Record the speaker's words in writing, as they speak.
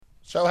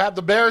So have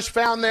the Bears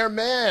found their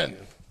men?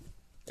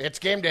 It's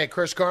game day.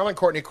 Chris Carlin,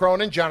 Courtney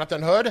Cronin,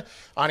 Jonathan Hood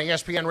on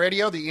ESPN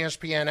Radio, the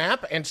ESPN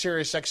app, and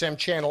SiriusXM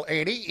Channel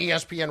 80.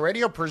 ESPN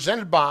Radio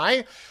presented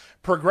by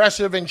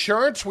Progressive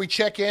Insurance. We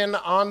check in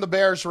on the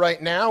Bears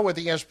right now with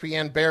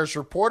ESPN Bears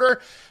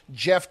reporter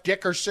Jeff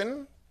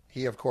Dickerson.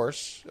 He, of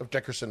course, of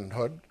Dickerson and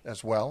Hood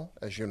as well,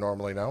 as you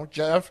normally know.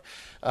 Jeff,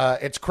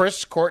 it's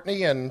Chris,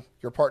 Courtney, and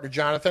your partner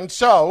Jonathan.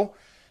 So,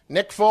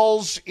 Nick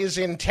Foles is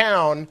in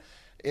town.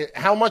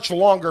 How much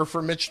longer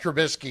for Mitch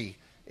Trubisky?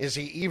 Is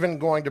he even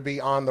going to be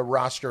on the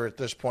roster at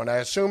this point? I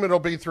assume it'll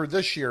be through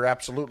this year,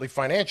 absolutely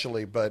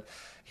financially, but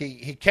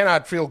he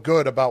cannot feel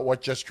good about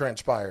what just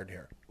transpired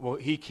here. Well,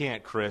 he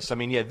can't, Chris. I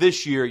mean, yeah,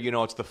 this year,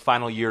 it's the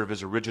final year of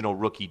his original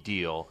rookie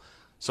deal.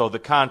 So the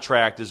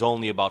contract is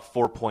only about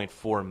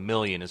 $4.4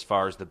 million as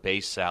far as the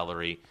base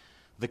salary.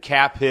 The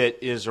cap hit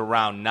is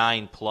around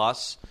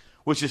 $9+,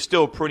 which is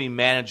still pretty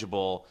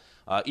manageable,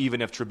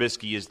 even if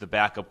Trubisky is the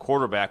backup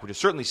quarterback, which it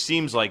certainly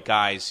seems like,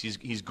 guys,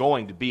 he's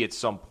going to be at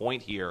some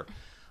point here.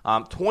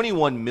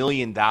 $21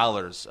 million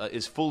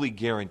is fully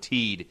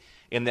guaranteed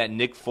in that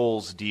Nick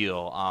Foles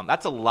deal.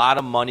 That's a lot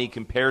of money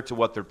compared to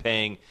what they're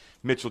paying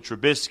Mitchell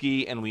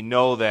Trubisky, and we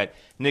know that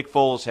Nick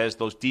Foles has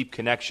those deep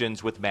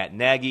connections with Matt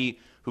Nagy,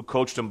 who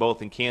coached him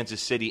both in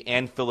Kansas City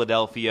and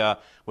Philadelphia,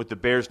 with the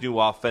Bears' new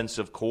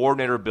offensive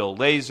coordinator, Bill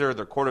Lazor,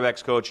 their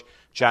quarterbacks coach,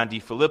 John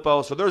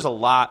DeFilippo. So there's a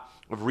lot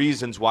of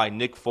reasons why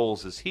Nick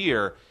Foles is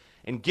here.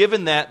 And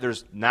given that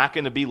there's not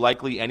going to be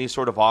likely any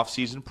sort of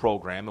offseason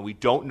program, and we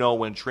don't know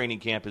when training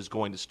camp is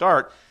going to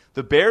start,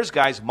 the Bears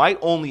guys might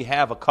only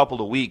have a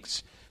couple of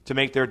weeks to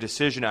make their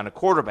decision on a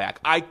quarterback.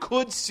 I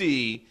could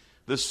see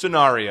the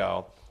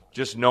scenario,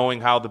 just knowing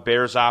how the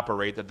Bears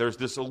operate, that there's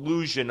this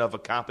illusion of a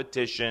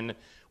competition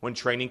when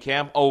training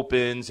camp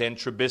opens and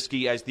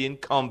Trubisky, as the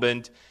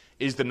incumbent,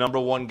 is the number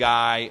one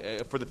guy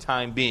for the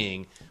time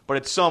being. But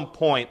at some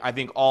point, I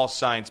think all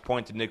signs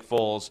point to Nick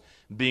Foles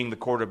being the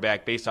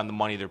quarterback based on the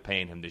money they're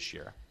paying him this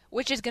year.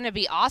 Which is going to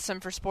be awesome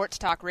for sports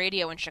talk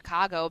radio in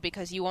Chicago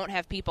because you won't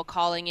have people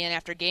calling in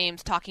after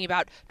games talking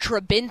about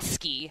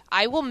Trubinsky.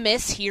 I will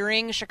miss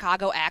hearing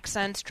Chicago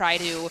accents try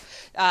to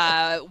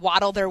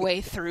waddle their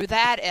way through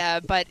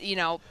that, but,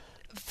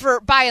 for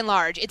by and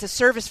large, it's a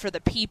service for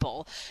the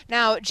people.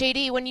 Now,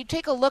 JD, when you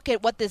take a look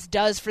at what this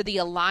does for the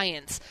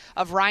alliance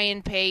of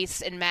Ryan Pace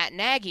and Matt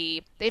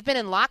Nagy, they've been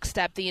in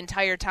lockstep the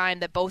entire time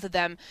that both of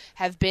them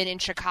have been in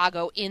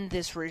Chicago in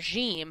this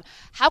regime.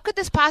 How could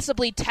this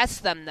possibly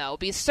test them, though?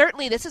 Because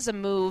certainly this is a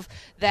move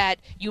that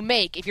you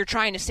make if you're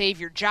trying to save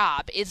your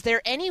job. Is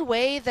there any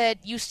way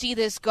that you see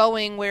this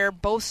going where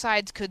both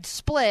sides could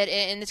split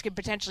and this could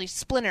potentially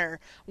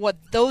splinter what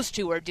those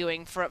two are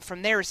doing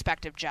from their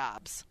respective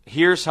jobs?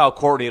 Here's how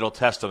Courtney will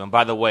test them. And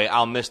by the way,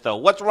 I'll miss the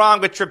 "what's wrong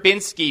with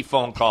Trubinsky"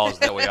 phone calls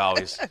that we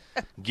always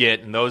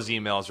get, and those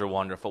emails are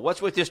wonderful.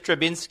 What's with this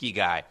Trubinsky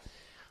guy?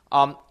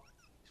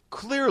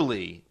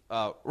 Clearly,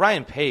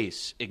 Ryan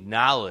Pace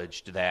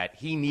acknowledged that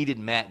he needed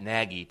Matt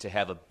Nagy to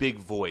have a big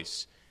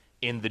voice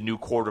in the new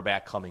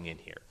quarterback coming in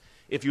here.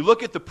 If you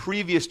look at the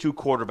previous two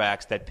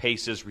quarterbacks that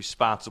Pace is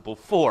responsible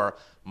for,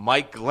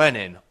 Mike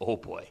Glennon, oh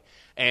boy,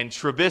 and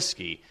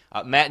Trubisky,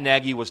 Matt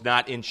Nagy was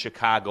not in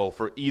Chicago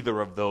for either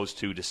of those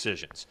two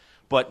decisions.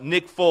 But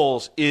Nick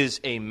Foles is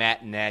a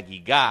Matt Nagy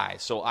guy,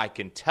 so I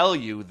can tell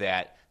you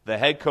that the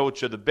head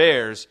coach of the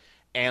Bears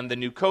and the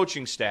new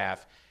coaching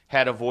staff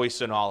had a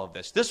voice in all of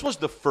this. This was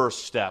the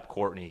first step,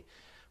 Courtney,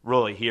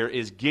 really here,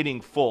 is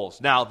getting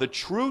Foles. Now, the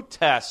true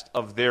test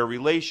of their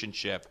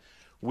relationship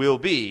will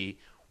be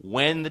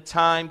when the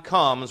time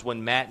comes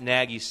when Matt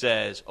Nagy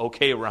says,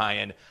 okay,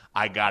 Ryan,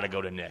 I got to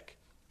go to Nick.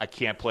 I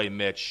can't play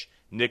Mitch.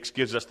 Nick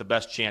gives us the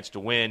best chance to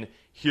win.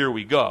 Here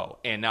we go.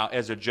 And now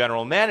as a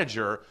general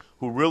manager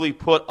who really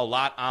put a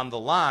lot on the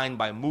line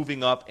by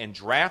moving up and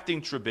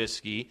drafting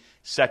Trubisky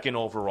second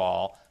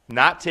overall,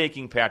 not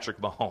taking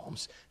Patrick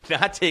Mahomes,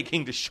 not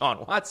taking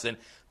Deshaun Watson,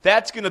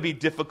 that's going to be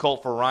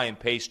difficult for Ryan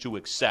Pace to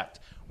accept.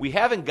 We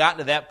haven't gotten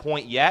to that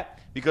point yet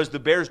because the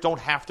Bears don't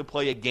have to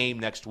play a game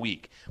next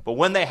week. But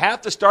when they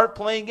have to start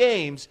playing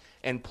games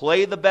and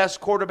play the best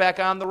quarterback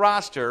on the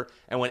roster,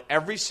 and when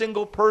every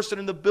single person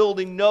in the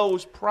building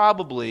knows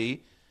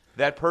probably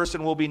that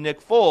person will be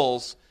Nick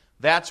Foles,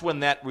 that's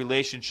when that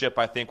relationship,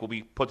 I think, will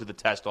be put to the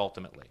test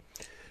ultimately.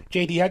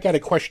 JD, I got a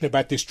question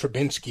about this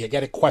Trubinsky. I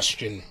got a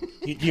question.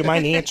 Do you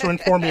mind answering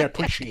for me? I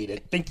appreciate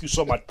it. Thank you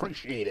so much.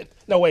 Appreciate it.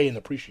 No way in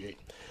appreciate.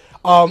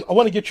 I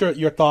want to get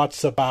your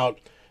thoughts about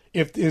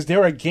is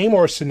there a game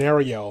or a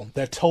scenario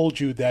that told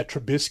you that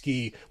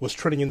Trubisky was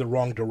trending in the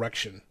wrong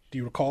direction? Do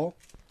you recall?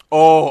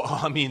 Oh,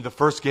 I mean, the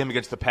first game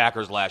against the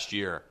Packers last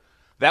year.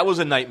 That was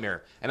a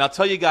nightmare. And I'll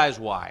tell you guys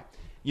why.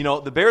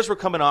 The Bears were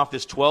coming off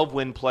this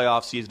 12-win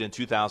playoff season in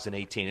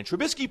 2018, and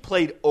Trubisky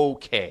played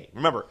okay.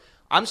 Remember,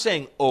 I'm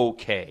saying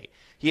okay.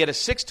 He had a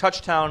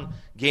 6-touchdown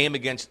game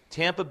against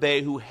Tampa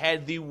Bay, who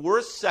had the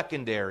worst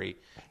secondary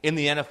in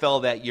the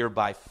NFL that year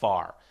by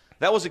far.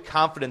 That was a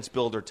confidence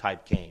builder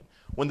type game.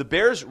 When the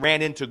Bears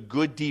ran into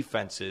good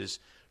defenses,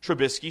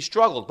 Trubisky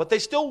struggled. But they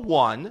still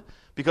won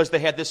because they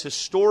had this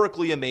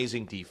historically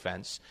amazing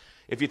defense.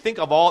 If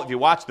you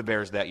watch the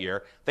Bears that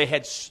year, they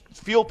had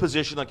field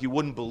position like you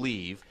wouldn't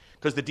believe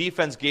because the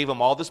defense gave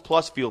them all this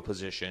plus field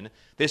position.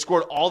 They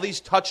scored all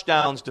these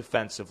touchdowns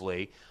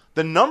defensively.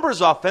 The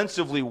numbers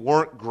offensively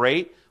weren't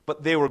great,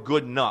 but they were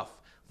good enough.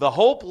 The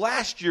hope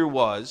last year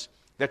was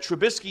that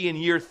Trubisky in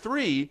year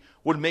 3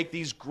 would make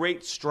these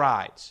great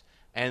strides.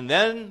 And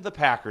then the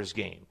Packers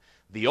game,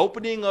 the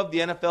opening of the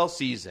NFL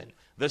season,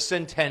 the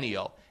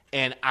Centennial,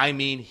 and I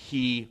mean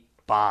he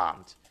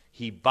bombed.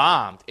 He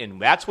bombed.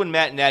 And that's when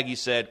Matt Nagy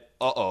said,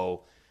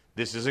 uh-oh,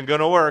 this isn't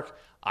going to work.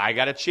 I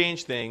got to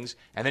change things.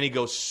 And then he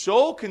goes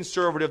so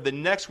conservative the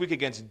next week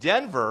against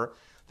Denver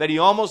that he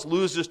almost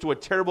loses to a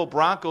terrible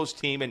Broncos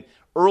team. And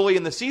early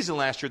in the season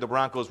last year, the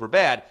Broncos were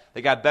bad.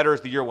 They got better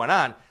as the year went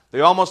on.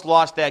 They almost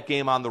lost that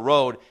game on the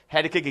road,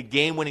 had to kick a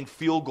game-winning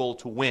field goal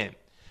to win.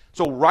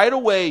 So right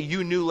away,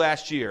 you knew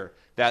last year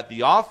that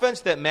the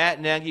offense that Matt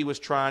Nagy was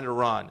trying to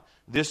run,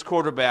 this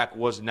quarterback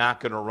was not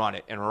going to run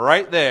it. And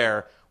right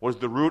there was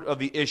the root of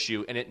the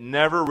issue, and it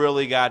never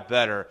really got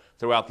better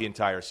throughout the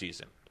entire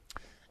season.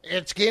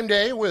 It's game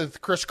day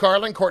with Chris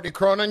Carlin, Courtney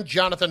Cronin,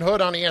 Jonathan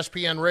Hood on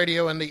ESPN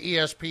Radio and the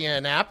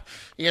ESPN app.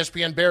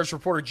 ESPN Bears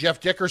reporter Jeff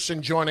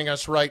Dickerson joining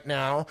us right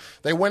now.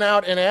 They went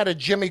out and added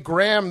Jimmy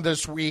Graham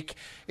this week.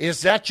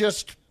 Is that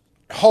just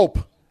hope?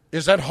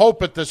 Is that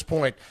hope at this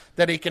point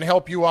that he can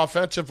help you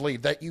offensively,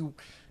 that you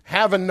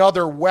have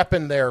another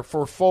weapon there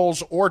for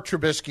Foles or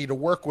Trubisky to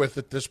work with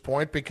at this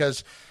point?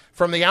 Because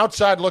from the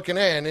outside looking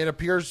in, it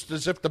appears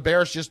as if the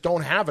Bears just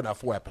don't have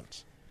enough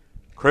weapons.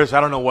 Chris,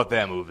 I don't know what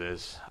that move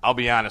is. I'll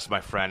be honest,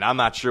 my friend. I'm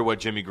not sure what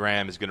Jimmy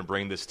Graham is going to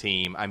bring this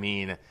team. I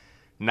mean,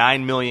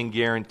 $9 million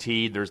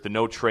guaranteed. There's the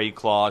no-trade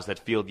clause that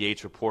Field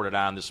Yates reported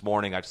on this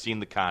morning. I've seen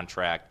the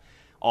contract.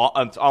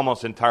 It's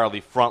almost entirely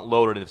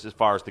front-loaded as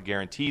far as the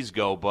guarantees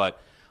go, but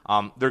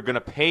they're going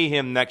to pay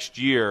him next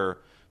year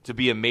to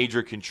be a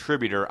major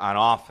contributor on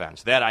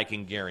offense. That I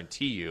can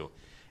guarantee you.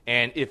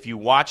 And if you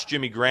watch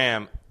Jimmy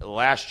Graham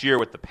last year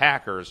with the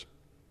Packers,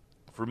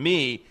 for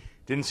me,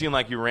 didn't seem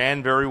like he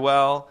ran very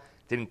well.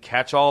 Didn't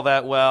catch all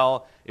that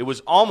well. It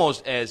was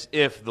almost as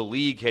if the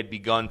league had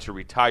begun to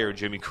retire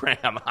Jimmy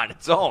Graham on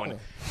its own.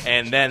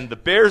 And then the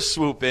Bears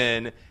swoop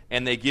in,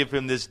 and they give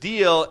him this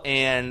deal,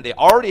 and they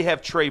already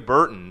have Trey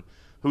Burton,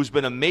 who's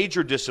been a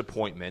major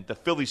disappointment, the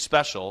Philly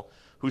special,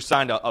 who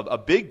signed a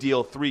big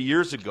deal 3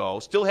 years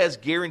ago, still has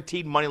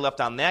guaranteed money left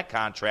on that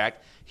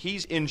contract.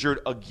 He's injured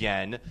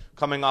again,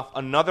 coming off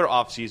another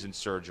offseason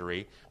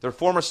surgery. Their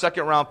former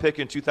second-round pick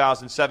in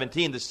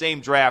 2017, the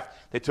same draft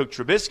they took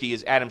Trubisky,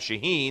 is Adam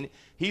Shaheen.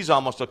 He's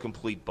almost a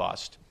complete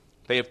bust.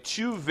 They have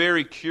two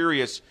very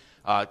curious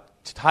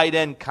tight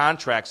end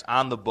contracts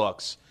on the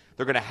books.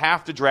 They're going to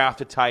have to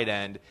draft a tight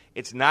end.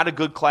 It's not a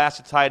good class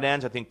of tight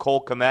ends. I think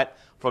Cole Kmet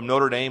from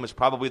Notre Dame is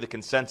probably the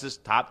consensus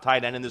top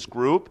tight end in this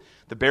group.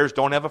 The Bears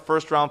don't have a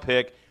first-round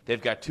pick.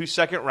 They've got 2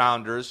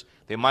 second-rounders.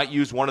 They might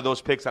use one of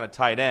those picks on a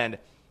tight end.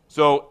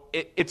 So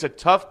it's a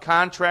tough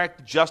contract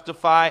to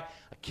justify.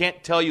 I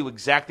can't tell you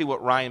exactly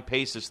what Ryan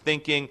Pace is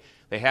thinking.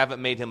 They haven't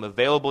made him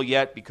available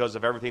yet because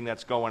of everything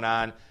that's going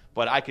on.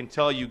 But I can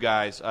tell you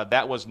guys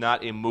that was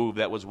not a move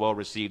that was well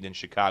received in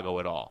Chicago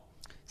at all.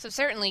 So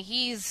certainly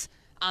he's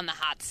on the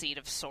hot seat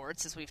of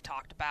sorts, as we've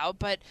talked about.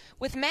 But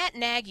with Matt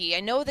Nagy, I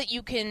know that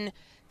you can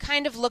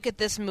kind of look at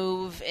this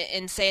move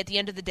and say at the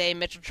end of the day,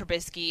 Mitchell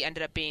Trubisky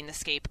ended up being the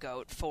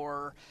scapegoat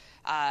for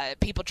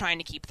people trying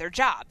to keep their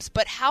jobs.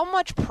 But how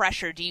much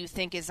pressure do you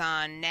think is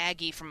on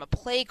Nagy from a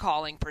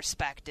play-calling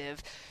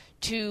perspective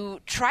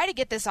to try to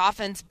get this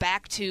offense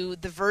back to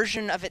the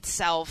version of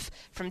itself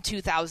from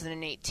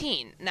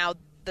 2018? Now,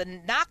 the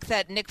knock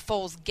that Nick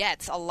Foles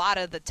gets a lot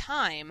of the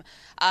time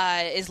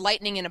is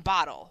lightning in a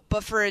bottle.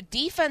 But for a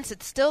defense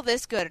that's still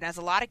this good and has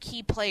a lot of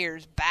key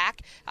players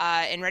back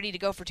and ready to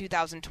go for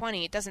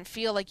 2020, it doesn't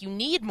feel like you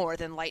need more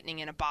than lightning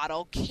in a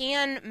bottle.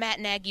 Can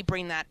Matt Nagy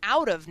bring that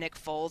out of Nick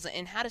Foles,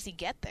 and how does he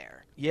get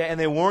there? Yeah, and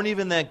they weren't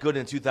even that good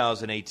in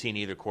 2018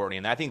 either, Courtney.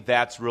 And I think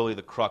that's really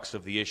the crux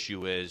of the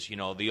issue is,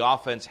 the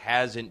offense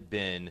hasn't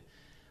been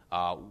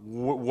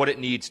what it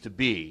needs to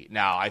be.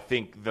 Now, I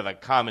think that a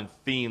common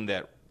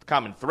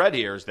thread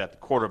here is that the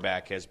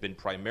quarterback has been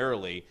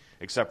primarily,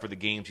 except for the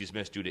games he's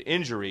missed due to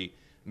injury,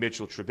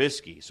 Mitchell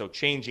Trubisky. So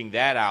changing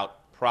that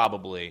out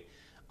probably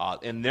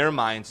in their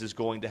minds is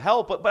going to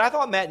help. But I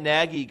thought Matt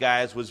Nagy,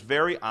 guys, was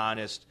very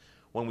honest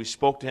when we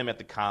spoke to him at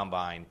the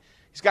Combine.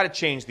 He's got to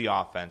change the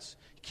offense.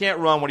 He can't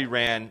run what he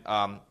ran,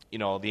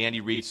 the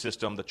Andy Reid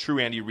system, the true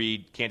Andy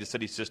Reid Kansas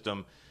City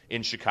system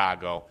in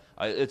Chicago.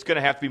 It's going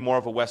to have to be more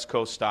of a West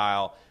Coast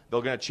style.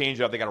 They're going to change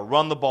it up. They got to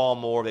run the ball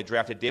more. They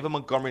drafted David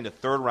Montgomery in the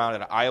 3rd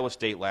round at Iowa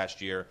State last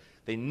year.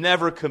 They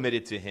never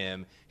committed to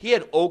him. He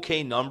had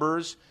okay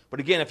numbers, but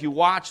again, if you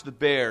watch the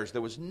Bears,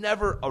 there was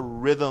never a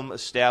rhythm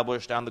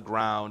established on the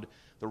ground.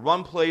 The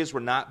run plays were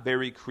not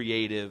very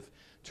creative.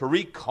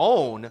 Tariq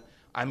Cohen,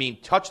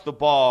 touched the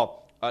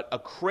ball a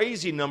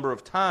crazy number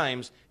of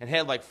times and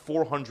had like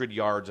 400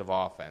 yards of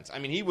offense.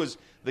 He was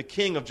the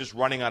king of just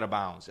running out of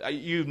bounds.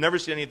 You've never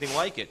seen anything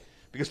like it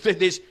because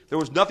there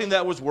was nothing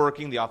that was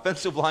working. The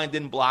offensive line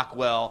didn't block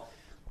well.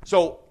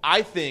 So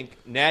I think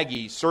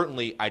Nagy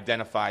certainly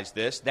identifies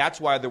this. That's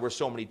why there were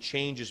so many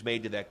changes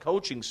made to that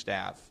coaching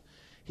staff.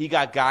 He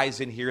got guys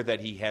in here that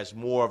he has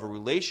more of a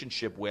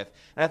relationship with.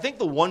 And I think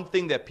the one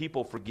thing that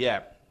people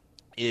forget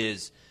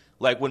is,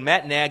 like, when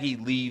Matt Nagy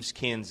leaves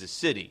Kansas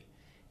City,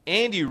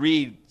 Andy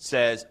Reid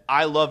says,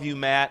 I love you,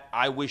 Matt.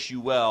 I wish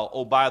you well.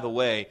 Oh, by the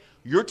way,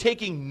 you're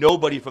taking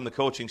nobody from the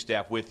coaching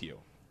staff with you.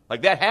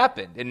 Like, that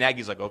happened. And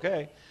Nagy's like,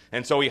 okay.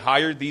 And so he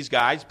hired these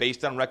guys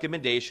based on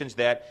recommendations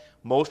that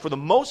for the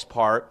most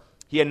part,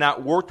 he had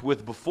not worked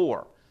with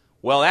before.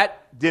 Well,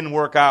 that didn't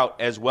work out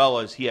as well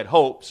as he had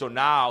hoped, so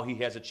now he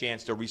has a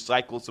chance to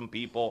recycle some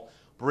people,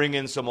 bring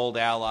in some old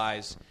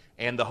allies,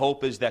 and the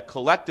hope is that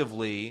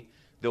collectively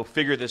they'll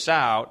figure this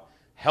out,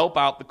 help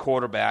out the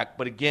quarterback.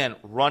 But again,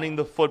 running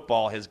the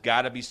football has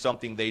got to be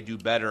something they do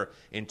better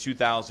in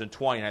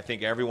 2020, and I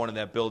think everyone in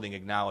that building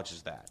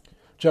acknowledges that.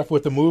 Jeff,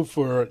 with the move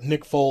for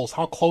Nick Foles,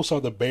 how close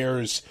are the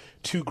Bears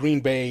to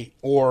Green Bay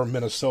or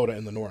Minnesota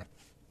in the North?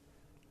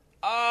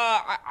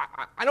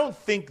 I don't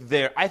think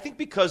they're – I think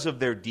because of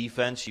their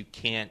defense, you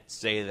can't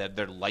say that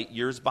they're light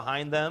years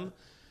behind them.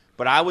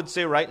 But I would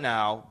say right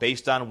now,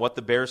 based on what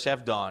the Bears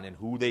have done and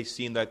who they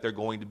seem like they're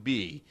going to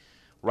be,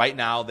 right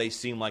now they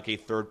seem like a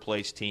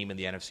third-place team in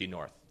the NFC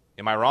North.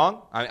 Am I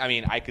wrong? I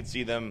mean, I could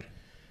see them,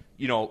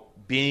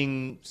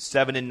 being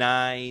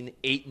 7-9,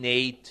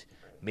 8-8,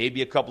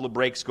 maybe a couple of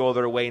breaks go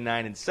their way,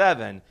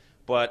 9-7.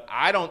 But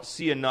I don't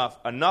see enough.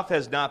 Enough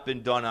has not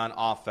been done on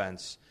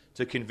offense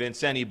to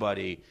convince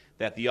anybody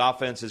that the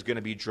offense is going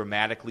to be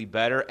dramatically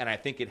better, and I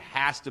think it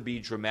has to be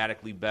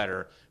dramatically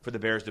better for the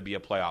Bears to be a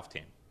playoff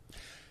team.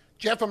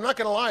 Jeff, I'm not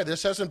going to lie.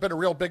 This hasn't been a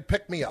real big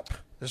pick-me-up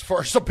as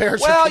far as the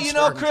Bears are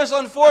concerned. Chris,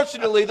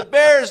 unfortunately, the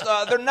Bears,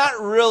 they're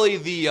not really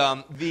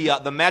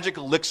the magic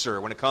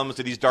elixir when it comes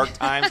to these dark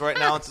times right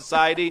now in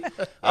society,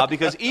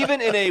 because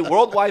even in a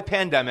worldwide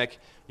pandemic,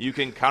 you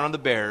can count on the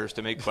Bears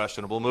to make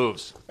questionable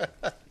moves.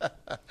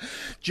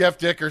 Jeff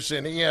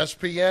Dickerson,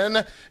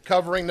 ESPN,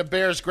 covering the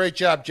Bears. Great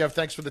job, Jeff.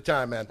 Thanks for the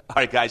time, man. All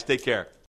right, guys, take care.